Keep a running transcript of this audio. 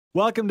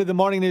Welcome to the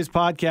Morning News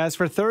Podcast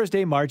for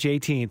Thursday, March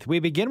 18th.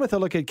 We begin with a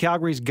look at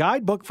Calgary's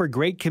Guidebook for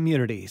Great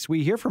Communities.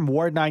 We hear from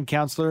Ward 9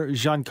 Councillor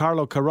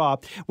Giancarlo Carra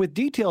with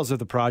details of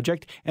the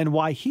project and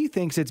why he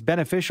thinks it's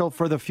beneficial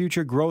for the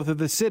future growth of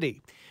the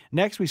city.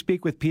 Next, we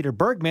speak with Peter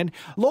Bergman,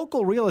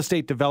 local real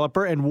estate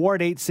developer and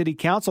Ward 8 City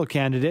Council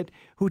candidate,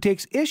 who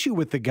takes issue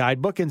with the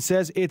guidebook and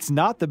says it's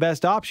not the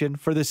best option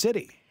for the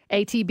city.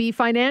 ATB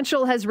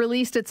Financial has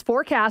released its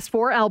forecast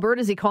for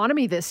Alberta's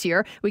economy this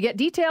year. We get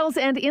details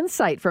and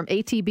insight from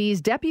ATB's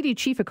Deputy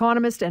Chief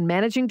Economist and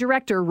Managing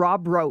Director,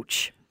 Rob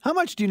Roach. How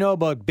much do you know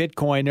about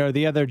Bitcoin or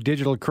the other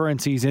digital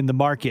currencies in the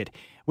market?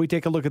 We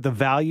take a look at the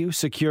value,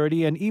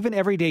 security, and even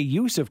everyday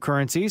use of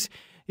currencies.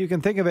 You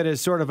can think of it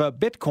as sort of a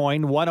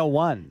Bitcoin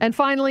 101. And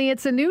finally,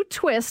 it's a new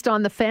twist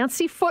on the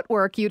fancy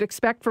footwork you'd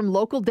expect from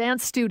local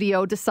dance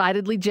studio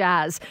Decidedly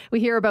Jazz.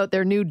 We hear about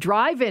their new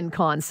drive-in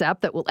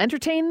concept that will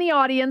entertain the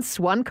audience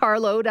one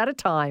carload at a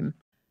time.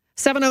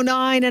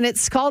 7:09, and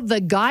it's called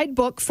the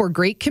Guidebook for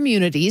Great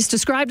Communities,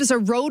 described as a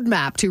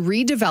roadmap to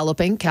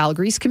redeveloping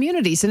Calgary's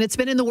communities. And it's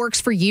been in the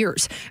works for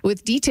years,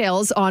 with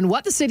details on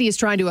what the city is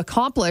trying to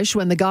accomplish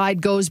when the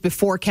guide goes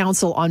before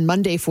council on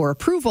Monday for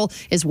approval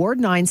is Ward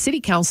 9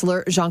 City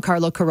Councillor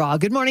Giancarlo Carra.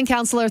 Good morning,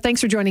 Councillor.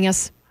 Thanks for joining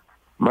us.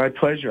 My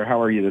pleasure.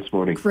 How are you this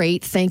morning?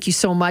 Great. Thank you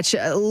so much.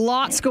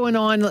 Lots going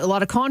on, a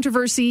lot of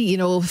controversy,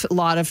 a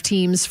lot of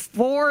teams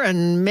for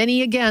and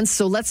many against.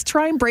 So let's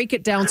try and break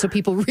it down so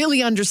people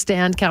really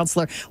understand,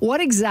 Councillor.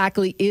 What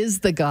exactly is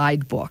the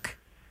guidebook?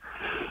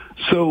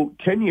 So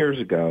 10 years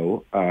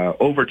ago,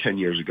 over 10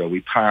 years ago,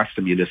 we passed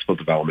a municipal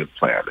development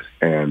plan.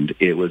 And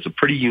it was a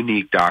pretty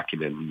unique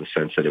document in the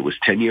sense that it was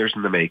 10 years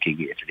in the making.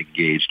 It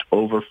engaged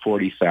over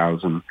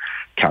 40,000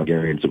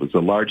 Calgarians. It was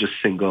the largest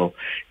single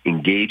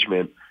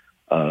engagement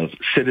of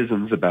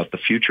citizens about the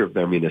future of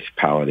their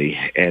municipality.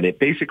 And it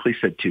basically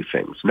said two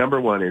things. Number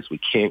one is we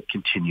can't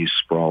continue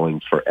sprawling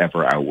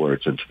forever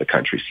outwards into the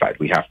countryside.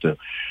 We have to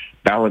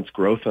balance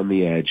growth on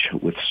the edge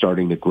with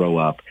starting to grow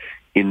up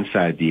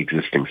inside the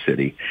existing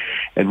city.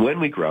 And when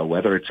we grow,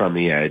 whether it's on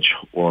the edge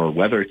or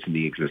whether it's in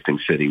the existing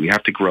city, we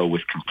have to grow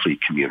with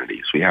complete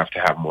communities. We have to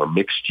have more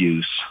mixed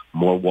use,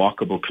 more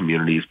walkable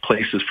communities,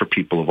 places for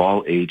people of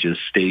all ages,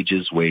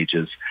 stages,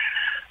 wages,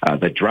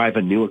 that drive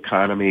a new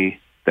economy,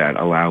 that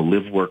allow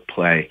live, work,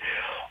 play,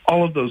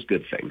 all of those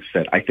good things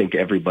that I think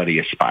everybody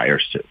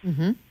aspires to.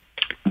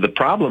 Mm-hmm. The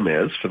problem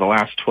is, for the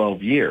last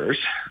 12 years,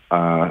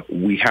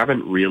 we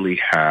haven't really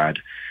had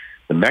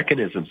the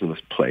mechanisms in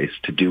this place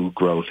to do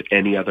growth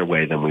any other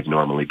way than we've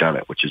normally done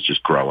it, which is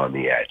just grow on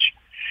the edge.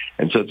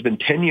 And so it's been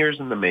 10 years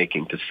in the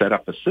making to set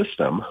up a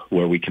system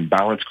where we can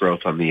balance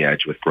growth on the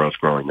edge with growth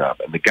growing up.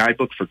 And the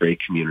Guidebook for Great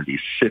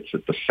Communities sits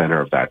at the center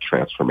of that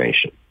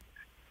transformation.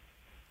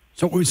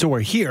 So we're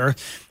here,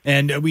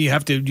 and we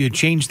have to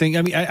change things.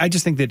 I mean, I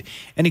just think that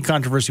any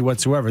controversy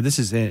whatsoever, this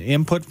is an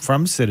input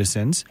from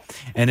citizens,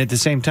 and at the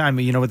same time,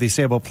 you know what they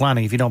say about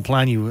planning: if you don't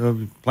plan,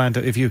 you plan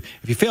to. If you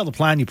fail to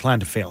plan, you plan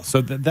to fail.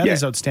 So that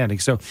is outstanding.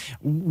 So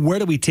where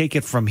do we take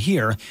it from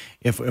here?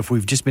 If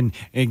we've just been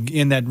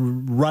in that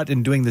rut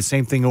and doing the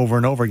same thing over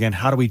and over again,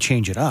 how do we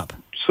change it up?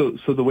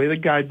 So the way the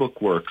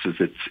guidebook works is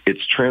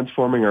it's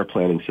transforming our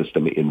planning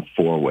system in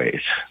four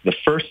ways. The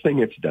first thing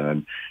it's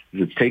done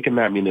is it's taken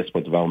that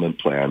municipal development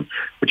plan,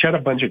 which had a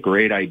bunch of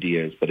great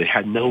ideas, but it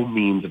had no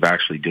means of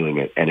actually doing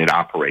it, and it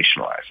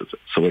operationalizes it.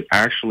 So it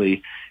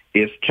actually,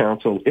 if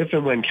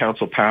and when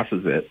council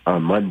passes it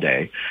on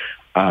Monday,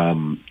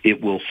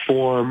 it will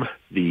form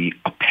the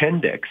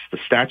appendix, the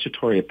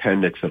statutory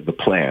appendix of the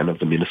plan, of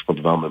the municipal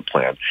development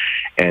plan,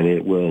 and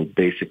it will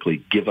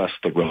basically give us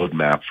the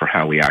roadmap for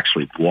how we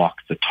actually walk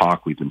the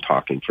talk we've been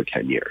talking for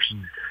 10 years.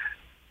 Mm.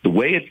 The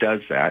way it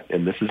does that,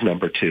 and this is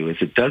number two, is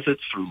it does it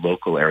through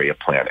local area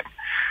planning.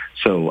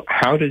 So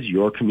how does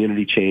your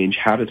community change?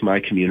 How does my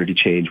community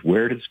change?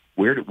 Where does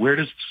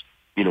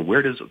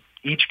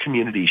each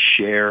community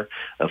share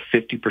of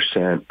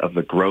 50% of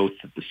the growth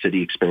that the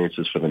city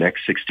experiences for the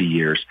next 60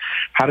 years?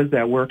 How does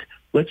that work?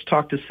 Let's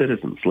talk to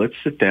citizens. Let's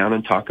sit down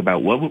and talk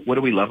about what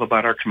do we love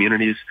about our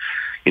communities?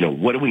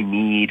 What do we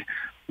need?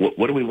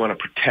 What do we want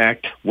to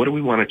protect? What do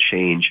we want to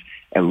change?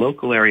 And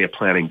local area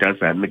planning does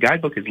that. And the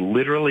guidebook is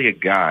literally a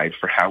guide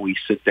for how we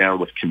sit down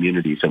with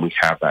communities and we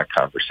have that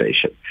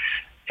conversation.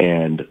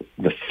 And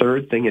the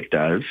third thing it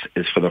does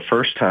is, for the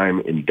first time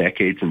in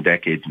decades and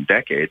decades and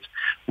decades,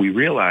 we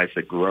realize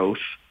that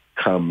growth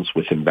comes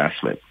with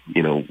investment.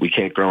 We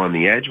can't grow on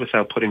the edge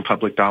without putting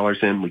public dollars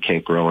in. We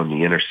can't grow in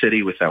the inner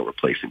city without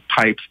replacing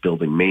pipes,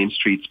 building main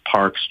streets,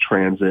 parks,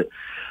 transit.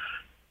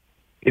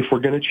 If we're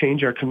going to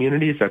change our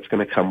communities, that's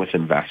going to come with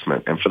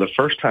investment. And for the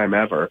first time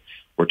ever,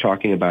 we're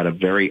talking about a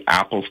very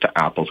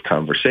apples-to-apples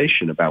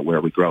conversation about where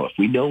we grow. If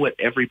we know what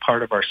every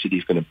part of our city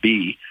is going to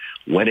be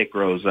when it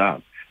grows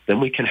up, then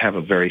we can have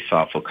a very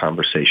thoughtful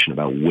conversation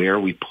about where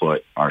we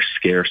put our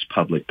scarce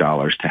public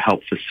dollars to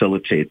help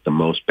facilitate the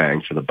most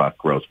bang for the buck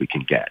growth we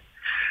can get.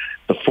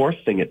 The fourth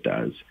thing it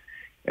does,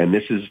 and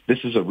this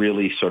is a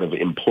really sort of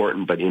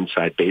important but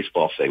inside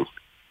baseball thing,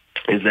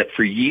 is that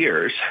for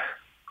years,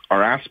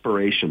 our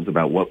aspirations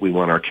about what we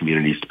want our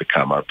communities to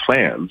become, our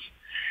plans,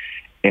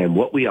 And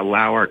what we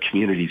allow our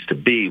communities to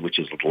be, which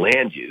is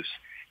land use,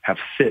 have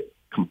sit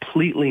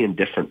completely in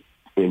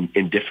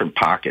different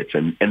pockets,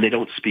 and they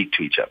don't speak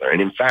to each other.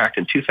 And in fact,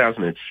 in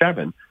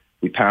 2007,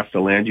 we passed a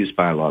land use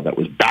bylaw that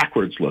was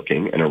backwards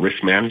looking and a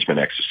risk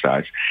management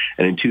exercise.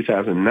 And in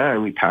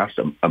 2009, we passed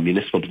a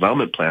municipal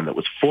development plan that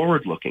was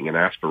forward looking and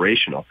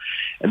aspirational.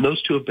 And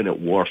those two have been at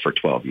war for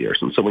 12 years.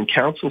 And so when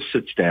council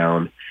sits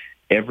down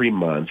every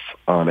month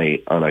and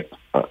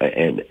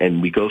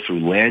we go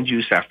through land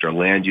use after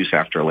land use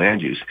after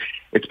land use,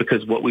 it's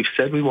because what we've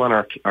said we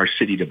want our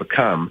city to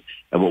become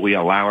and what we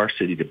allow our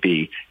city to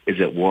be is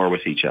at war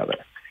with each other.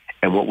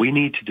 And what we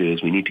need to do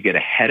is we need to get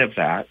ahead of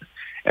that,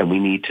 and we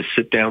need to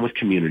sit down with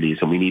communities,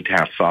 and we need to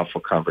have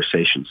thoughtful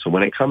conversations. So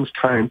when it comes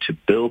time to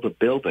build a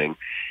building,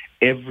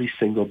 every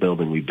single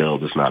building we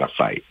build is not a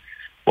fight.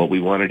 What we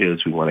want to do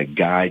is we want to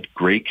guide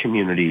great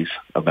communities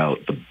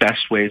about the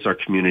best ways our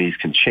communities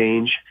can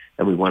change,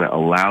 and we want to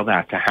allow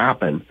that to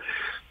happen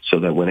so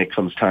that when it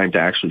comes time to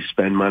actually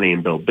spend money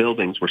and build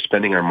buildings, we're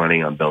spending our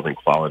money on building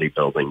quality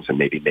buildings and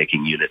maybe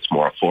making units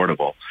more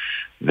affordable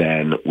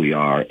than we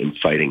are in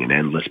fighting an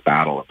endless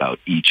battle about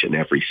each and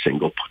every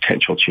single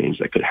potential change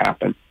that could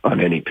happen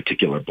on any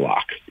particular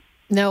block.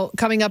 Now,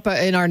 coming up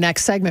in our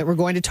next segment, we're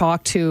going to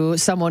talk to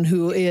someone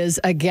who is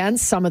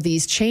against some of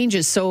these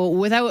changes. So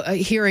without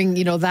hearing,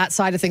 that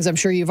side of things, I'm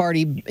sure you've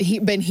already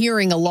been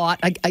hearing a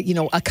lot,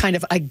 a kind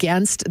of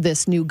against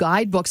this new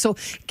guidebook. So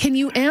can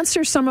you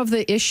answer some of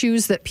the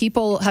issues that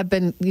people have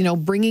been,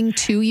 bringing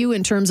to you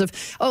in terms of,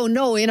 oh,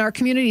 no, in our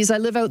communities, I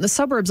live out in the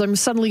suburbs, I'm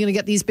suddenly going to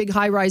get these big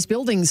high-rise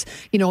buildings,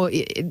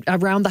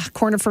 around the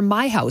corner from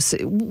my house.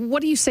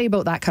 What do you say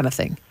about that kind of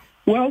thing?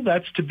 Well,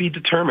 that's to be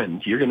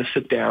determined. You're going to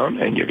sit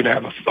down and you're going to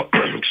have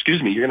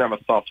you're going to have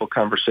a thoughtful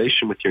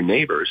conversation with your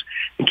neighbors.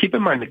 And keep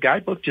in mind, the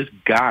guidebook just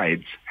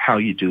guides how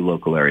you do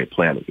local area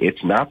planning.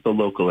 It's not the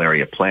local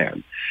area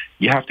plan.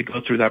 You have to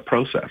go through that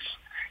process.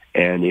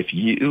 And if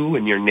you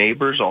and your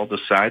neighbors all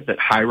decide that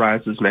high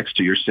rises next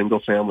to your single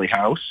family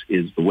house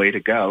is the way to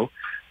go,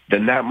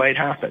 then that might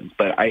happen.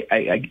 But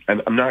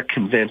I'm not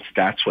convinced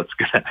that's what's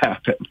going to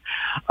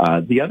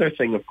happen. The other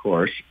thing, of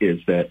course,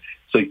 is that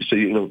So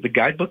the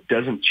guidebook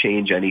doesn't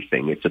change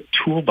anything. It's a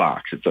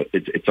toolbox.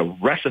 It's a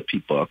recipe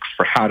book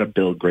for how to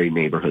build great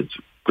neighborhoods,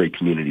 great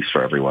communities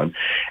for everyone.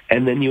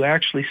 And then you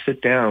actually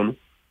sit down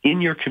in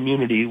your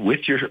community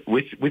with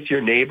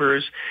your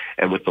neighbors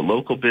and with the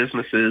local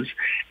businesses,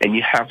 and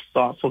you have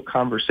thoughtful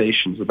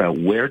conversations about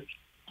where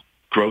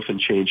growth and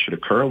change should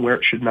occur and where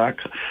it should not.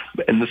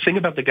 And the thing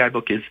about the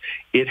guidebook is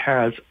it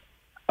has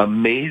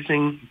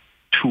amazing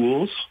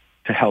tools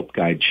to help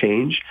guide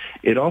change.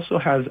 It also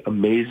has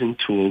amazing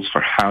tools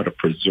for how to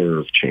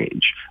preserve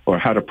change or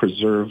how to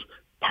preserve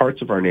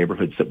parts of our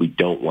neighborhoods that we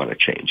don't want to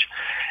change.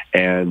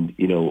 And,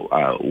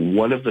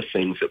 one of the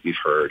things that we've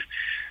heard,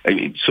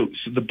 so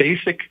the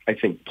basic, I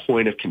think,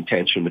 point of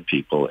contention with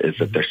people is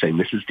that they're saying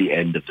this is the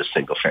end of the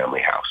single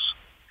family house.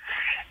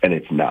 And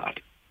it's not.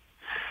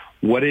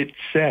 What it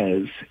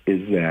says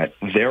is that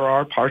there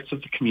are parts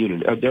of the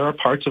community, there are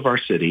parts of our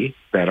city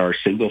that are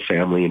single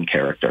family in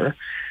character,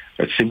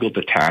 single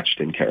detached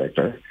in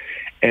character,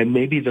 and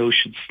maybe those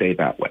should stay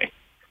that way.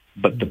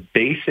 But the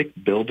basic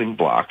building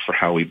block for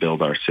how we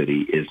build our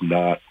city is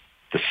not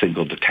the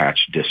single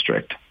detached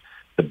district.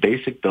 The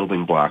basic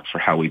building block for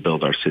how we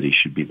build our city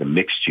should be the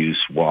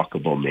mixed-use,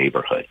 walkable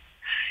neighborhood.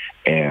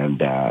 And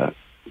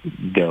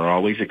there are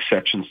always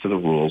exceptions to the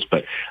rules,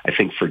 but I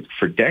think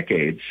for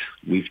decades,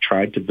 we've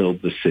tried to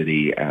build the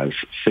city as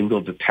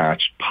single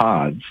detached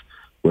pods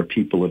where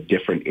people of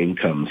different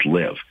incomes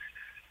live.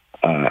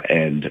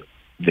 And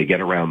they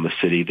get around the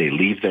city, they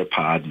leave their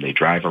pod, and they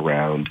drive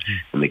around,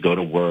 and they go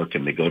to work,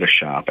 and they go to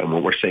shop. And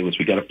what we're saying is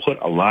we got to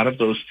put a lot of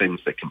those things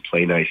that can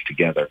play nice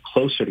together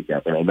closer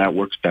together, and that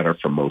works better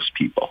for most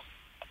people.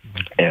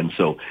 And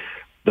so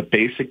the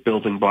basic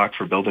building block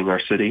for building our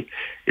city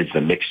is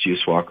the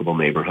mixed-use walkable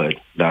neighborhood,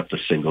 not the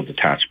single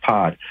detached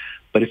pod.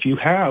 But if you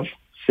have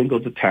single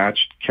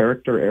detached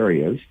character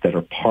areas that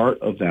are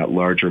part of that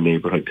larger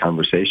neighborhood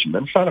conversation,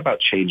 then it's not about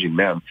changing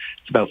them.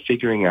 It's about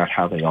figuring out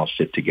how they all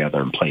fit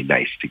together and play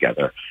nice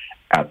together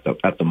at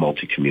the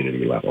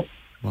multi-community level.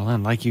 Well,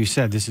 and like you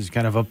said, this is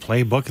kind of a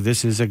playbook.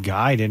 This is a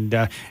guide, and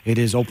it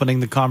is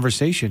opening the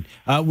conversation.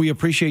 We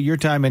appreciate your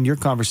time and your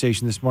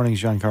conversation this morning,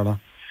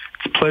 Giancarlo.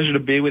 It's a pleasure to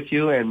be with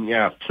you, and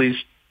please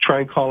try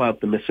and call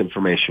out the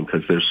misinformation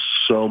because there's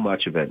so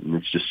much of it, and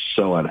it's just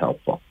so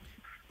unhelpful.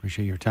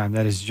 Appreciate your time.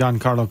 That is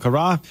Giancarlo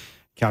Carra,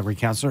 Calgary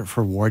Councillor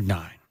for Ward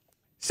 9.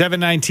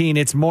 7:19,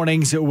 it's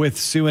Mornings with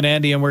Sue and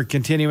Andy, and we're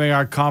continuing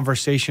our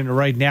conversation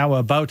right now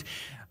about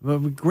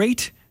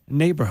great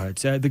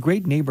neighborhoods, the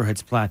Great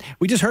Neighborhoods Plan.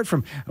 We just heard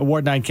from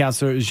Ward 9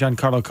 Councillor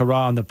Giancarlo Carra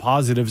on the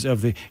positives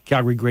of the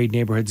Calgary Great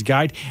Neighborhoods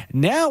Guide.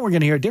 Now we're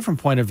going to hear a different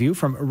point of view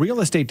from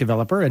real estate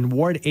developer and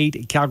Ward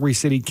 8 Calgary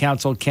City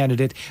Council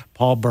candidate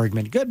Paul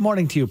Bergman. Good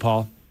morning to you,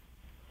 Paul.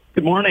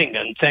 Good morning,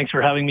 and thanks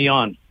for having me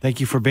on. Thank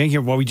you for being here.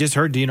 Well, we just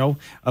heard,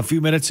 a few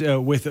minutes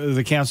with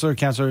the Councillor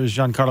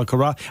Giancarlo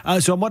Carra.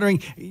 So I'm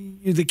wondering,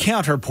 the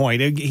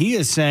counterpoint, he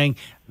is saying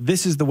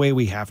this is the way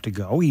we have to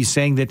go. He's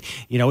saying that,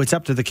 it's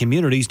up to the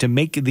communities to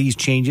make these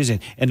changes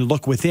and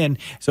look within.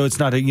 So it's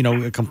not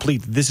a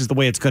complete, this is the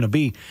way it's going to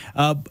be.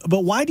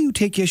 But why do you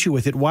take issue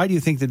with it? Why do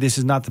you think that this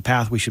is not the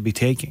path we should be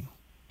taking?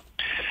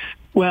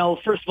 Well,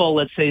 first of all,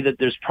 let's say that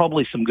there's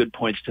probably some good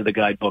points to the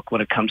guidebook when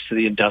it comes to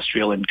the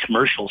industrial and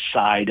commercial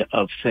side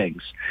of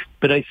things.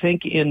 But I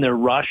think in the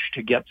rush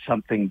to get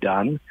something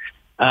done,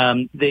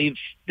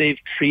 they've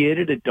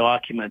created a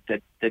document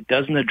that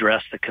doesn't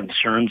address the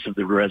concerns of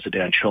the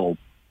residential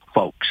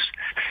folks.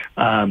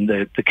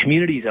 The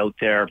communities out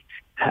there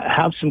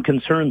have some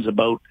concerns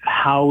about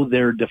how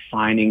they're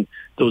defining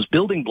those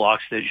building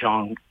blocks that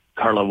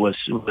Giancarlo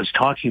was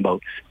talking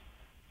about.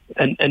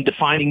 And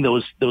defining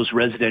those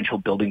residential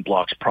building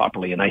blocks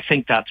properly. And I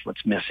think that's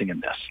what's missing in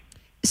this.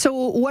 So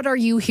what are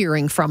you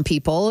hearing from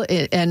people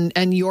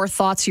and your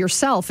thoughts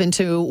yourself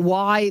into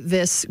why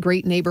this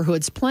Great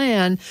Neighborhoods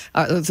Plan,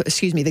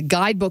 the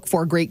guidebook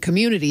for great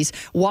communities,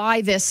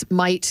 why this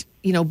might,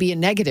 be a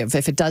negative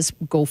if it does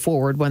go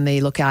forward when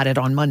they look at it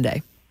on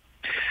Monday?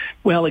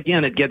 Well,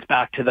 again, it gets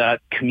back to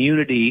that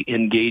community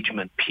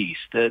engagement piece.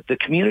 The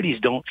communities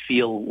don't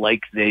feel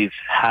like they've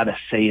had a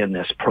say in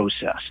this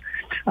process.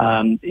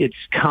 It's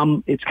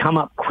come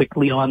up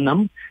quickly on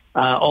them,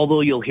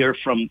 although you'll hear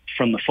from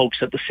the folks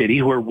at the city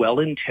who are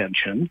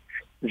well-intentioned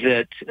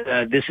that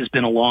this has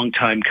been a long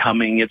time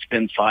coming. It's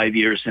been 5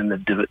 years in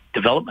the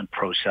development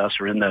process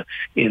or in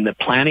the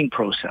planning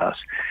process.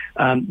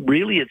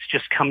 Really, it's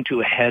just come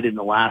to a head in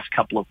the last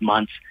couple of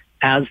months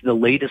as the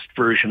latest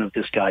version of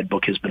this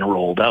guidebook has been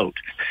rolled out.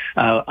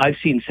 I've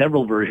seen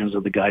several versions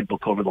of the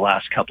guidebook over the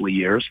last couple of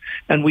years,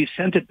 and we've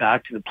sent it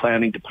back to the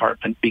planning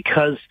department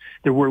because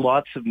there were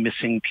lots of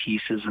missing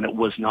pieces and it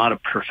was not a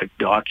perfect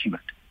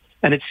document.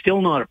 And it's still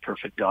not a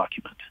perfect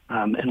document.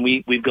 And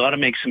we've got to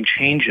make some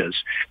changes.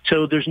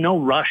 So there's no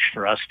rush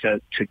for us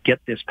to get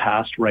this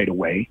passed right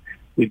away.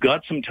 We've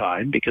got some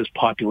time because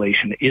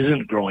population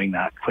isn't growing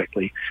that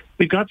quickly.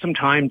 We've got some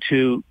time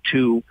to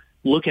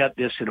look at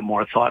this in a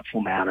more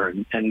thoughtful manner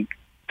and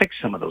fix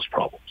some of those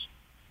problems.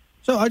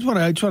 So I just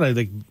want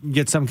to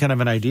get some kind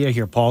of an idea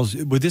here, Paul.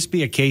 Would this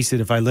be a case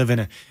that if I live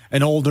in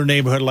an older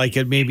neighborhood like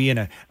it, maybe in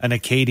an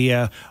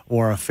Acadia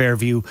or a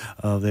Fairview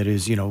that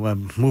is,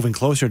 moving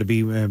closer to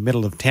be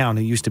middle of town,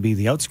 it used to be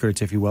the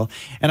outskirts, if you will,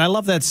 and I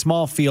love that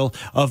small feel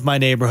of my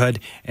neighborhood,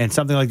 and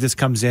something like this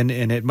comes in,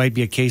 and it might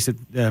be a case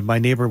that my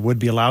neighbor would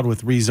be allowed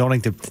with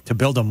rezoning to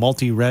build a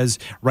multi-res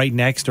right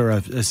next or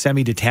a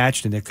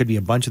semi-detached, and there could be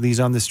a bunch of these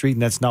on the street,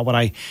 and that's not what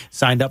I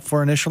signed up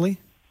for initially?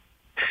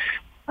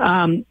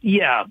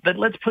 Yeah, but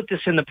let's put this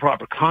in the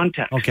proper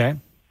context. Okay.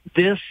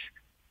 This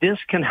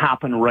can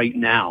happen right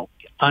now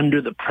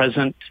under the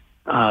present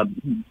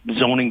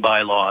zoning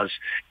bylaws.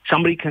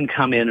 Somebody can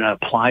come in and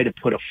apply to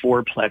put a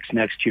fourplex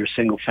next to your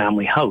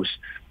single-family house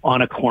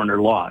on a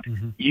corner lot.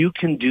 Mm-hmm. You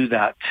can do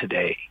that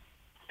today.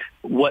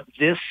 What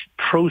this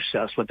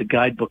process, what the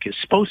guidebook is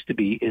supposed to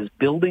be, is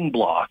building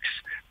blocks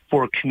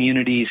for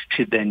communities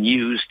to then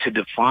use to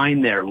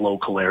define their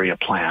local area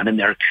plan and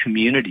their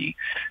community.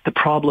 The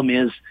problem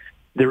is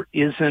there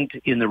isn't,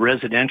 in the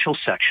residential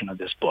section of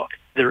this book,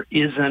 there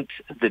isn't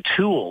the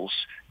tools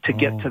to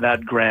get to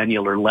that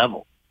granular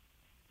level.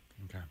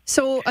 Okay.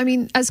 So,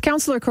 as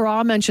Councillor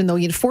Carra mentioned, though,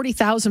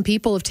 40,000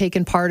 people have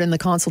taken part in the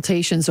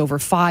consultations over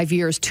 5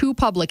 years, 2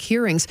 public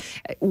hearings.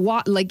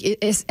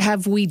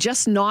 Have we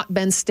just not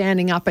been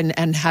standing up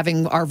and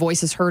having our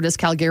voices heard as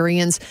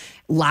Calgarians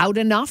loud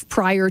enough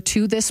prior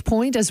to this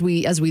point as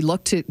we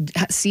look to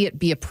see it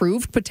be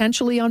approved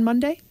potentially on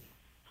Monday?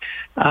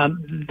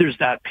 There's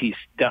that piece,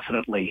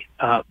 definitely.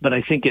 But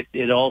I think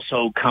it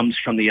also comes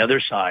from the other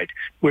side,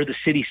 where the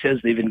city says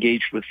they've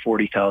engaged with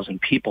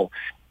 40,000 people.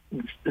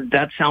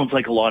 That sounds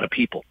like a lot of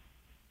people.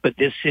 But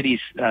this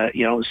city's,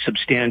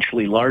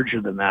 substantially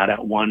larger than that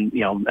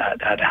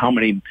at how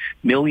many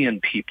million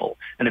people.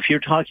 And if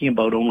you're talking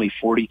about only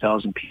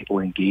 40,000 people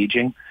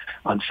engaging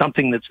on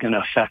something that's going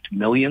to affect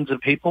millions of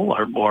people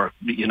or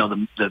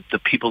the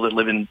people that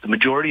live in, the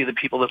majority of the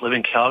people that live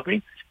in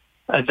Calgary,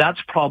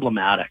 that's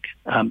problematic.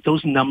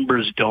 Those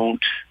numbers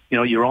don't,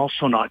 you're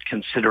also not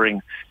considering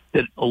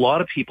that a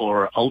lot of people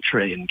are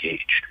ultra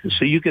engaged.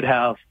 So you could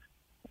have,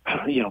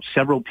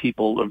 several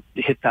people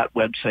hit that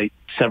website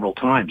several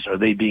times. Are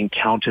they being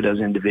counted as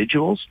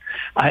individuals?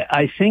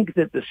 I think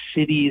that the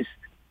city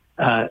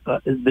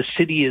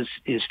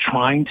is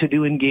trying to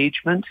do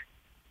engagement,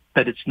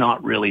 but it's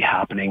not really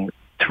happening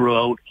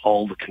throughout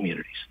all the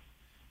communities.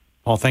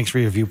 Paul, thanks for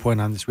your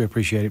viewpoint on this. We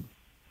appreciate it.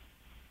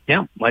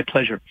 Yeah, my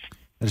pleasure.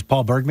 That is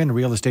Paul Bergman,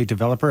 real estate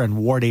developer and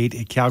Ward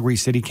 8 Calgary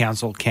City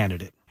Council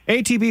candidate.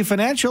 ATB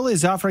Financial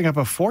is offering up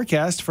a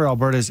forecast for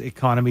Alberta's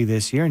economy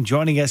this year, and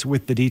joining us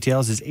with the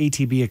details is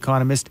ATB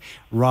economist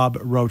Rob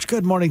Roach.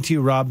 Good morning to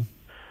you, Rob.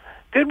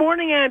 Good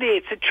morning, Andy.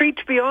 It's a treat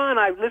to be on.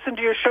 I've listened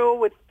to your show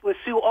with with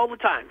Sue all the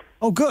time.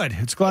 Oh, good.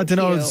 It's glad to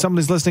know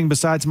somebody's listening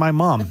besides my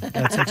mom.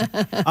 That's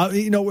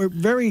we're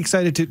very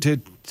excited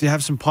to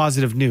have some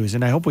positive news,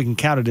 and I hope we can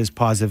count it as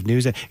positive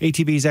news.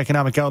 ATB's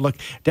economic outlook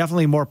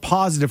definitely more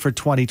positive for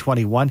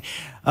 2021.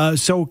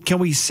 So can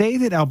we say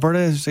that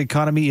Alberta's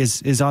economy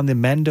is on the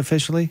mend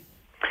officially?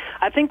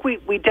 I think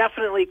we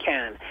definitely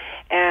can.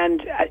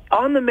 And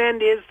on the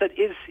mend is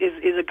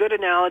a good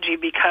analogy,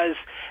 because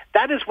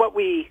that is what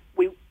we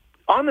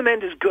on the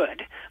mend is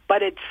good,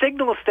 but it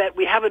signals that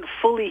we haven't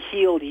fully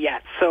healed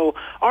yet. So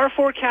our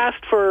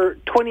forecast for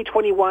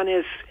 2021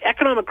 is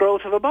economic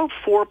growth of about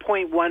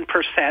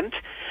 4.1%.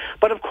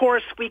 But of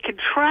course, we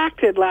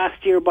contracted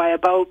last year by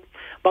about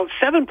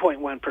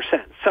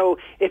 7.1%. So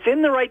it's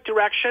in the right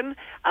direction,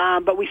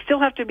 but we still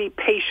have to be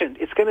patient.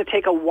 It's going to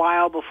take a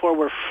while before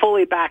we're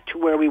fully back to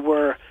where we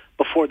were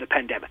before the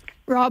pandemic.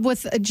 Rob,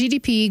 with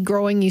GDP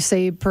growing, you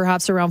say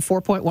perhaps around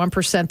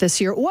 4.1%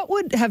 this year, what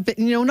would have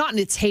been, not in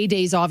its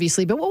heydays,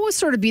 obviously, but what would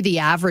sort of be the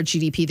average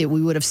GDP that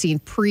we would have seen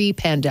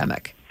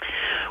pre-pandemic?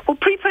 Well,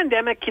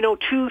 pre-pandemic,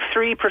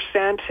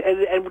 2-3%,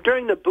 and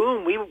during the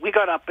boom, we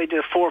got up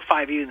into 4,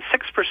 5, even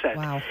 6%.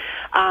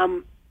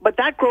 Wow. But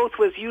that growth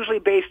was usually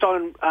based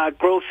on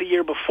growth the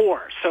year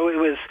before. So it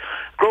was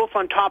growth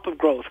on top of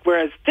growth.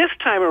 Whereas this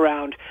time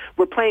around,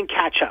 we're playing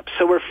catch-up.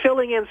 So we're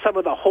filling in some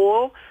of the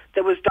hole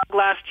that was dug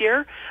last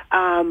year.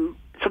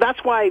 So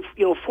that's why,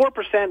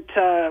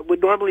 4%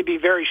 would normally be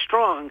very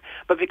strong.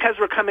 But because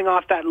we're coming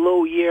off that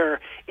low year,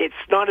 it's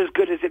not as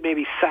good as it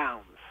maybe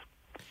sounds.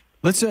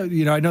 Let's, I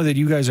know that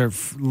you guys are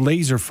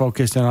laser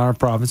focused on our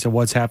province and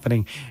what's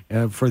happening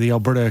for the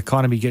Alberta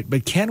economy.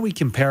 But can we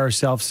compare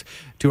ourselves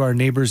to our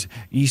neighbors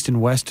east and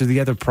west, to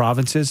the other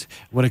provinces,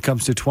 when it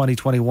comes to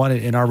 2021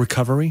 in our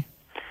recovery?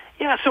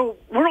 Yeah, so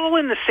we're all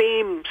in the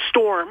same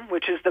storm,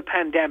 which is the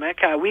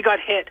pandemic. We got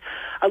hit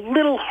a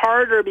little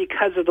harder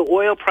because of the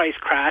oil price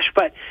crash.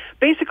 But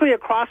basically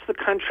across the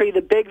country,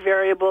 the big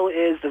variable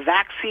is the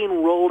vaccine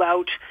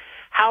rollout,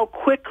 how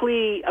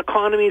quickly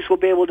economies will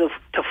be able to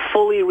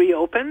fully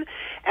reopen.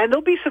 And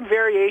there'll be some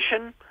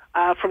variation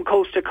from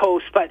coast to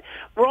coast, but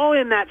we're all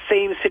in that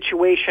same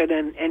situation.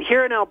 And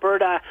here in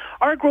Alberta,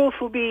 our growth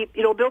will be,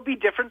 there'll be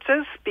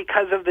differences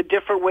because of the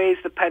different ways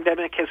the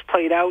pandemic has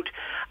played out.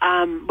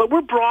 But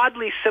we're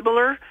broadly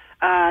similar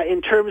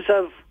in terms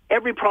of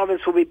every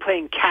province will be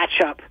playing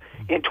catch-up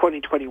in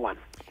 2021.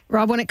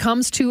 Rob, when it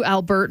comes to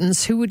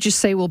Albertans, who would you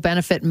say will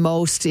benefit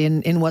most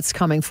in what's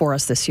coming for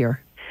us this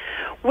year?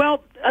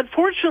 Well,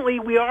 unfortunately,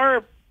 we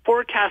are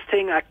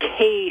forecasting a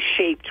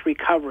K-shaped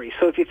recovery.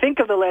 So if you think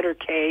of the letter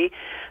K,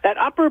 that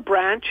upper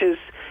branch is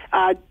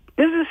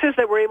businesses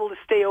that were able to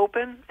stay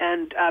open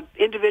and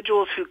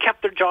individuals who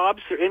kept their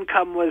jobs, their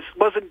income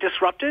wasn't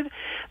disrupted.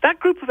 That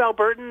group of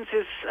Albertans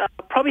is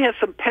probably has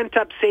some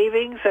pent-up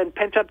savings and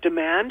pent-up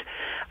demand.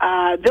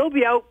 They'll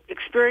be out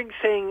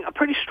experiencing a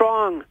pretty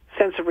strong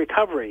sense of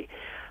recovery.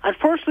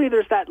 Unfortunately,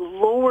 there's that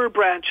lower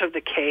branch of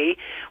the K,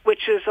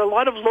 which is a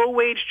lot of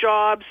low-wage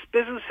jobs,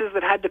 businesses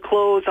that had to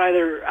close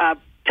either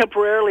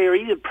temporarily or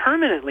even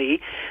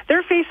permanently.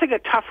 They're facing a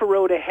tougher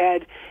road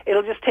ahead.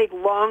 It'll just take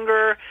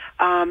longer,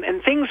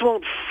 and things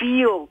won't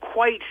feel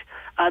quite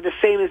the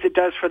same as it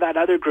does for that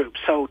other group.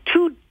 So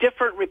two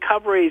different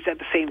recoveries at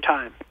the same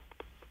time.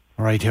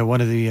 All right, one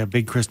of the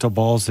big crystal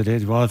balls that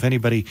is, well, if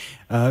anybody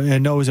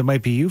knows, it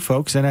might be you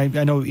folks. And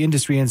I know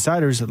industry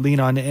insiders lean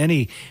on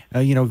any,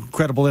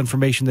 credible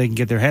information they can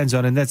get their hands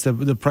on. And that's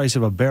the price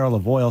of a barrel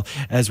of oil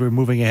as we're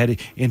moving ahead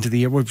into the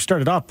year. We've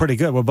started off pretty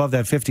good. We're above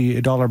that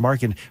 $50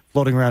 mark and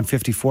floating around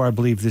 54, I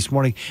believe, this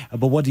morning.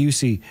 But what do you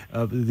see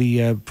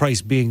the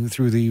price being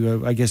through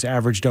the,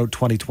 averaged out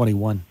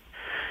 2021?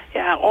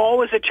 Yeah,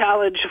 always a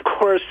challenge, of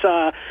course,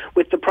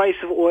 with the price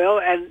of oil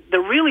and the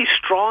really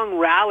strong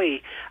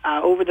rally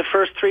over the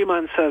first 3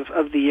 months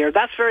of the year.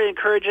 That's very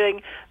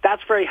encouraging.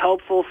 That's very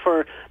helpful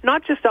for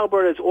not just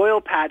Alberta's oil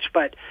patch,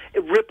 but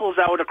it ripples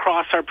out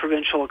across our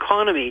provincial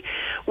economy.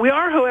 We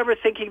are, however,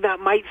 thinking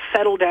that might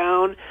settle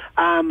down.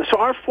 So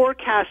our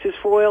forecast is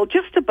for oil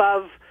just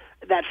above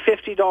that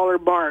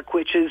 $50 mark,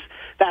 which is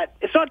that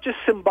it's not just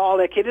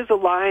symbolic. It is a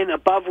line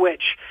above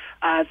which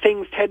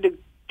things tend to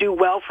do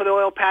well for the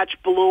oil patch,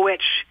 below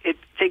which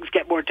things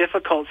get more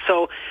difficult.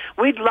 So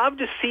we'd love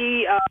to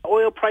see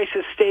oil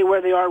prices stay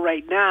where they are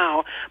right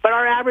now, but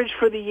our average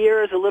for the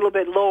year is a little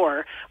bit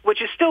lower,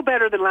 which is still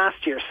better than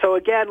last year. So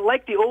again,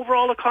 like the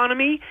overall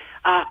economy,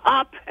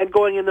 up and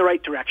going in the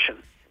right direction.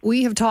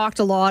 We have talked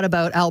a lot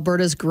about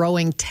Alberta's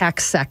growing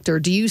tech sector.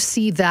 Do you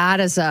see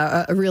that as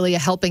really a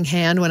helping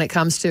hand when it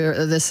comes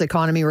to this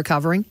economy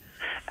recovering?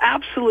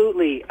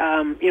 Absolutely.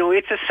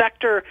 It's a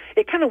sector,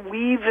 it kind of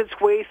weaves its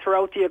way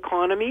throughout the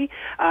economy.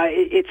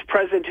 It's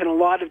present in a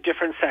lot of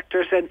different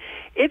sectors, and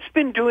it's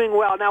been doing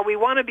well. Now, we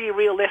want to be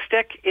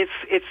realistic.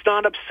 It's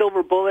not a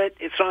silver bullet.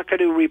 It's not going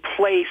to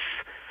replace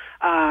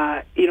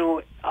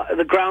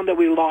the ground that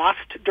we lost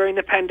during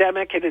the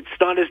pandemic, and it's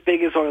not as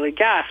big as oil and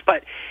gas,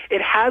 but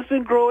it has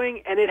been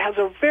growing, and it has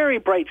a very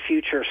bright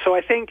future. So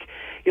I think,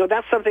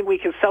 that's something we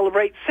can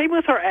celebrate. Same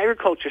with our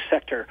agriculture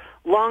sector.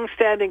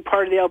 Long-standing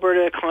part of the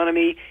Alberta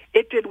economy.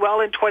 It did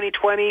well in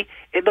 2020.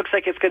 It looks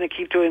like it's going to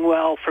keep doing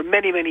well for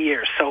many, many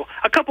years. So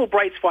a couple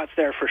bright spots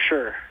there for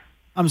sure.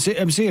 I'm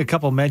seeing a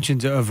couple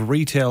mentions of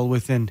retail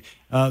within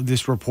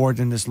this report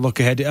and this look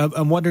ahead.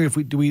 I'm wondering if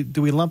do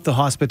we lump the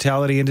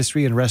hospitality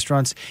industry and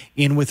restaurants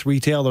in with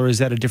retail, or is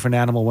that a different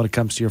animal when it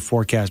comes to your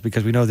forecast?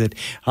 Because we know that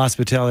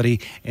hospitality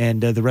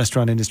and the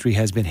restaurant industry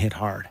has been hit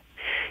hard.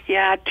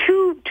 Yeah,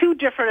 two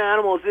different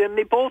animals, and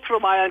they both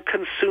rely on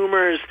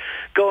consumers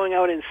going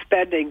out and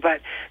spending.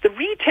 But the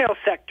retail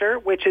sector,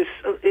 which is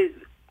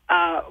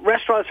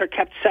restaurants are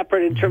kept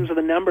separate in terms of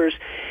the numbers.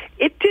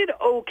 It did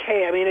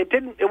okay. I mean,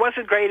 it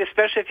wasn't great,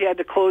 especially if you had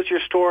to close your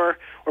store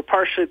or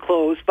partially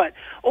close. But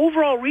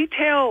overall,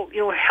 retail,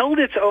 held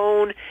its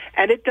own,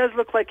 and it does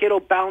look like it'll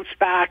bounce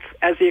back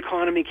as the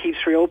economy keeps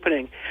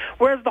reopening.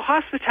 Whereas the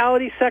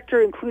hospitality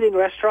sector, including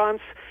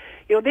restaurants,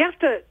 they have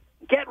to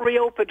get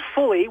reopened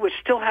fully, which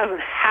still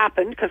hasn't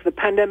happened because the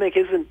pandemic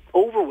isn't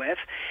over with,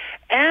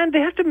 and they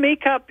have to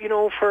make up,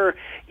 for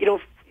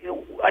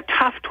a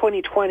tough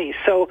 2020.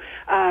 So,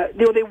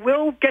 they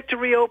will get to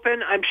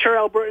reopen. I'm sure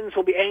Albertans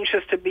will be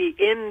anxious to be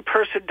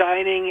in-person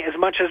dining as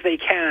much as they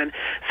can.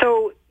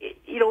 So,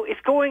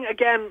 it's going,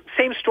 again,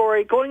 same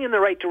story, going in the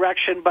right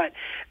direction, but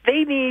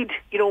they need,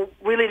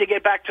 really to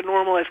get back to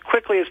normal as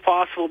quickly as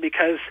possible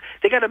because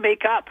they got to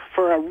make up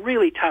for a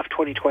really tough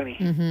 2020.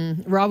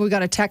 Mm-hmm. Rob, we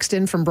got a text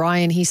in from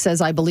Brian. He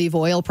says, I believe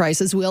oil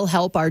prices will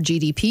help our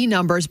GDP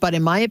numbers, but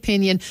in my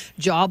opinion,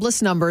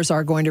 jobless numbers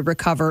are going to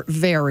recover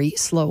very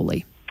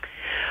slowly.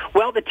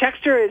 Well, the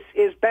texture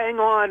is bang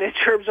on in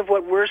terms of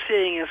what we're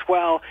seeing as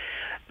well.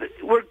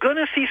 We're going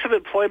to see some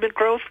employment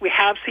growth. We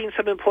have seen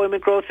some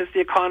employment growth as the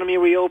economy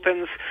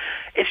reopens.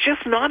 It's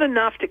just not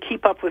enough to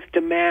keep up with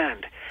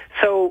demand.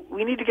 So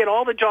we need to get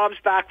all the jobs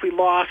back we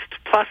lost,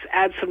 plus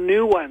add some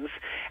new ones.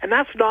 And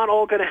that's not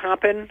all going to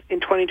happen in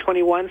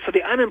 2021. So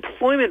the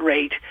unemployment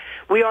rate,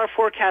 we are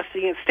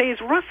forecasting it stays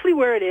roughly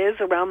where it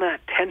is, around that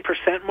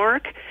 10%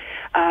 mark.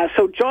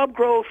 So job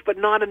growth, but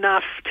not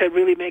enough to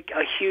really make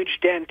a huge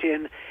dent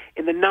in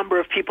the number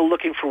of people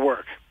looking for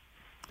work.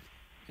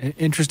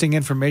 Interesting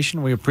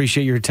information. We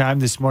appreciate your time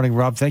this morning,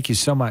 Rob. Thank you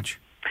so much.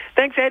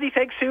 Thanks, Eddie.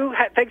 Thanks, Sue.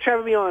 Thanks for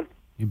having me on.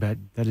 You bet.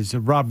 That is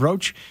Rob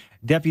Roach,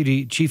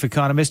 Deputy Chief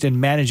Economist and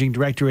Managing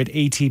Director at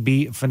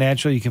ATB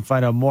Financial. You can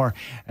find out more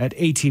at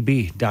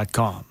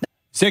atb.com.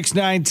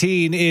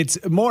 6:19, it's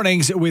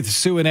Mornings with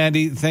Sue and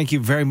Andy. Thank you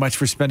very much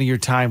for spending your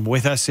time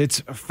with us.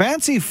 It's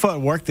fancy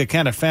footwork, the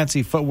kind of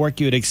fancy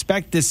footwork you would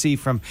expect to see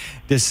from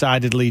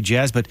Decidedly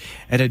Jazz, but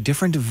at a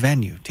different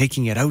venue,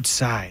 taking it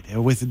outside.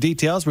 With the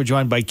details, we're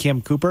joined by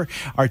Kim Cooper,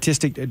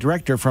 Artistic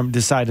Director from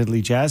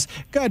Decidedly Jazz.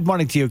 Good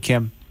morning to you,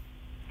 Kim.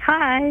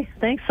 Hi.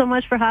 Thanks so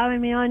much for having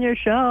me on your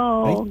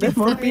show. Thank you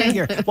for being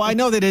here. Well, I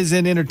know that as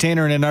an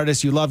entertainer and an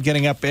artist, you love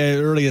getting up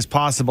early as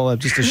possible.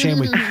 It's just a shame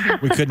we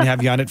couldn't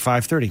have you on at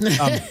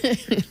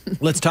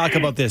 5:30. Let's talk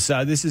about this.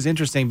 This is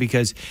interesting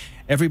because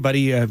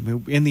everybody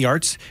in the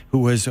arts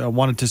who has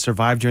wanted to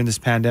survive during this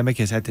pandemic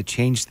has had to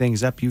change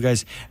things up. You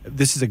guys,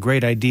 this is a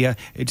great idea.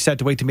 You just had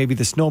to wait till maybe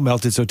the snow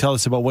melted, so tell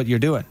us about what you're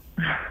doing.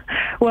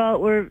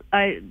 Well,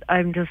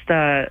 I'm just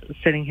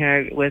sitting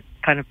here with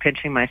kind of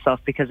pinching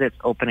myself because it's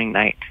opening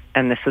night,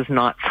 and this is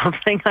not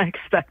something I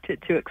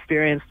expected to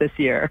experience this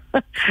year.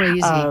 Crazy.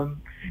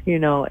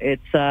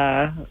 It's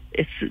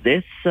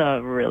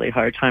a really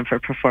hard time for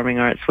performing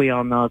arts. We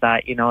all know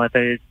that.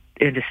 The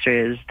industry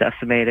is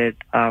decimated.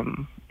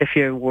 If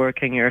you're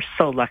working, you're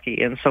so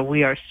lucky, and so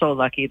we are so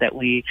lucky that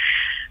we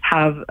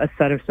have a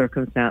set of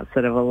circumstances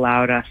that have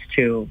allowed us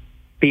to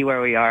be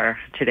where we are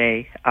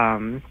today.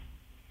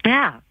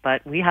 Yeah,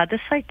 but we had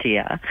this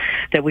idea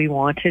that we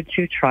wanted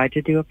to try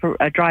to do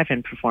a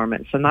drive-in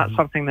performance, and that's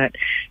something that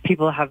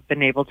people have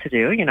been able to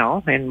do,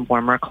 in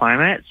warmer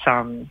climates,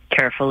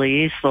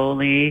 carefully,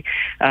 slowly,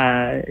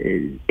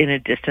 in a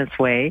distance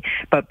way.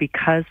 But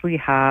because we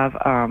have,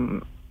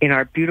 in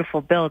our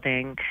beautiful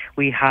building,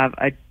 we have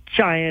a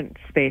giant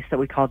space that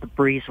we call the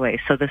breezeway.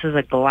 So this is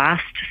a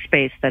glassed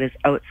space that is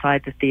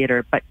outside the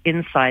theater, but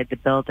inside the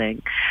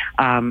building.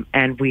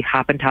 And we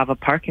happen to have a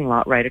parking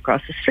lot right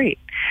across the street.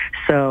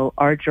 So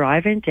our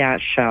drive-in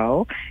dance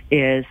show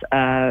is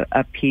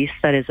a piece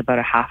that is about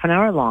a half an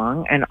hour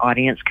long. An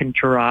audience can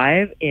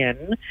drive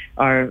in.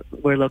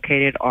 We're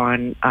located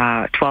on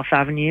 12th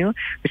Avenue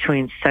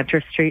between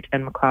Center Street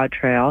and McLeod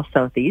Trail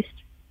Southeast.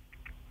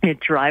 You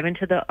drive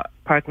into the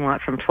parking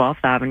lot from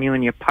 12th Avenue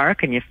and you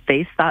park and you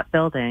face that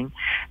building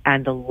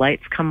and the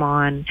lights come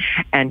on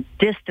and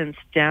distance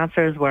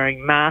dancers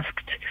wearing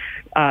masks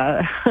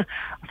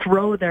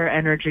throw their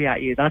energy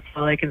at you. That's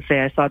all I can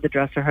say. I saw the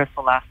dress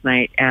rehearsal last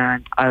night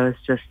and I was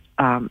just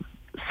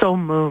so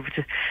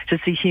moved to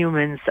see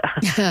humans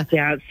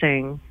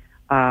dancing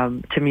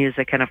to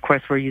music. And of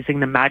course, we're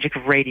using the magic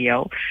of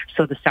radio.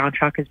 So the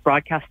soundtrack is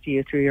broadcast to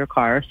you through your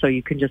car. So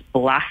you can just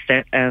blast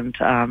it and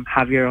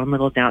have your own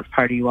little dance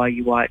party while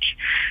you watch.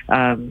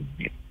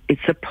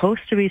 It's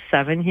supposed to be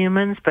 7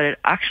 humans, but it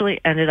actually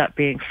ended up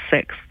being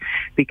 6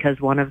 because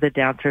one of the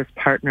dancers'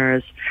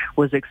 partners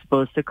was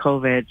exposed to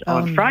COVID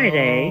on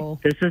Friday. No.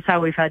 This is how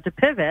we've had to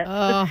pivot.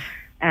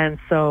 And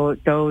so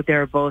though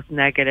they're both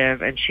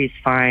negative and she's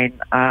fine,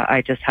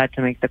 I just had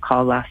to make the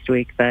call last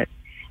week that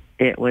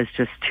it was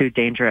just too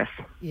dangerous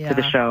to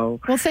the show.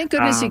 Well, thank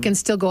goodness you can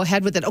still go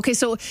ahead with it. Okay,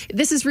 so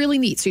this is really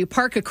neat. So you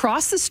park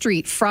across the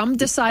street from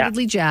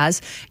Decidedly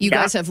Jazz. You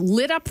guys have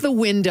lit up the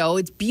window.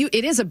 It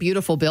is a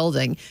beautiful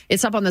building.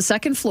 It's up on the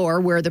 2nd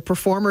floor where the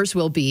performers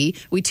will be.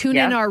 We tune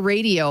in our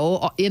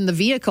radio in the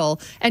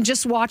vehicle and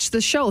just watch the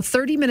show.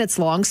 30 minutes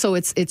long, so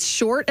it's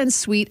short and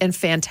sweet and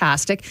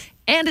fantastic.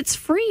 And it's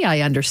free,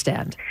 I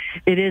understand.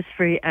 It is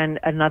free, and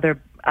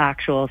another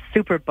actual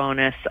super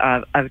bonus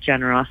of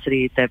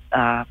generosity, the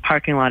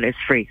parking lot is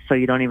free, so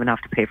you don't even have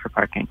to pay for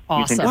parking.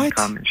 Awesome. You can just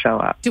come and show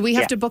up. Do we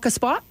have to book a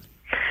spot?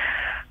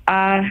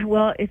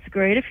 Well, it's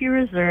great if you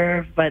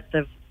reserve, but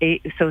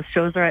so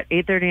shows are at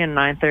 8:30 and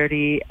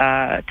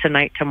 9:30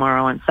 tonight,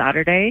 tomorrow, and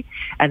Saturday,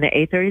 and the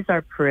 8:30s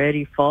are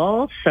pretty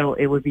full, so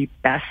it would be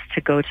best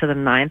to go to the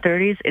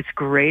 9:30s. It's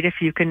great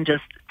if you can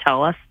just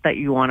tell us that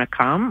you want to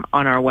come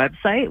on our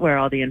website where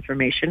all the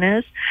information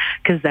is,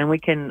 because then we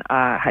can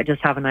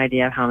just have an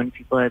idea of how many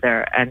people are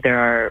there, and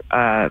there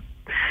are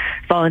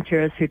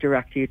volunteers who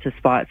direct you to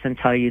spots and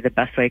tell you the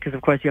best way, because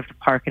of course you have to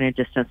park in a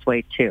distance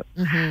way too.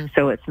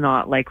 So it's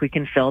not like we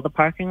can fill the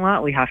parking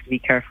lot. We have to be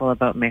careful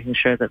about making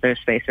sure that there's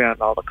space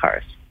around all the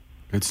cars.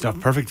 Good stuff.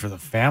 Perfect for the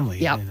family.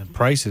 Yeah. And the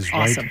price is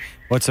Awesome.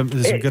 right.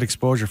 There's some good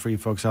exposure for you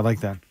folks. I like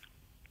that.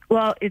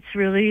 Well, it's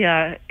really,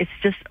 it's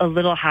just a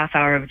little half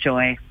hour of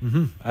joy.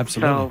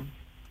 Absolutely.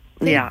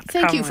 So,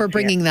 Thank you for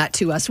bringing that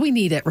to us. We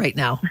need it right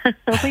now.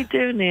 We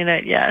do need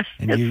it, yes.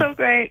 It's so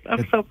great.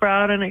 I'm so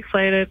proud and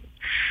excited.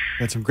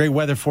 Got some great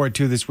weather for it,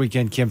 too, this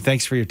weekend, Kim.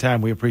 Thanks for your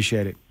time. We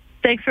appreciate it.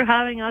 Thanks for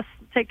having us.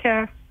 Take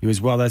care. You as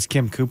well. That's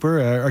Kim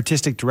Cooper,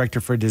 Artistic Director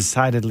for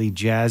Decidedly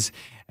Jazz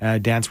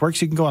Dance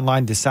Works. You can go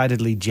online,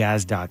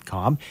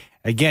 decidedlyjazz.com.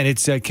 Again,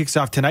 it kicks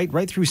off tonight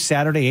right through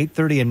Saturday,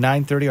 8:30 and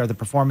 9:30 are the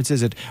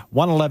performances at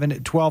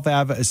 111 12th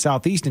Ave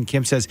Southeast. And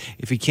Kim says,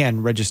 if you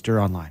can,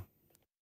 register online.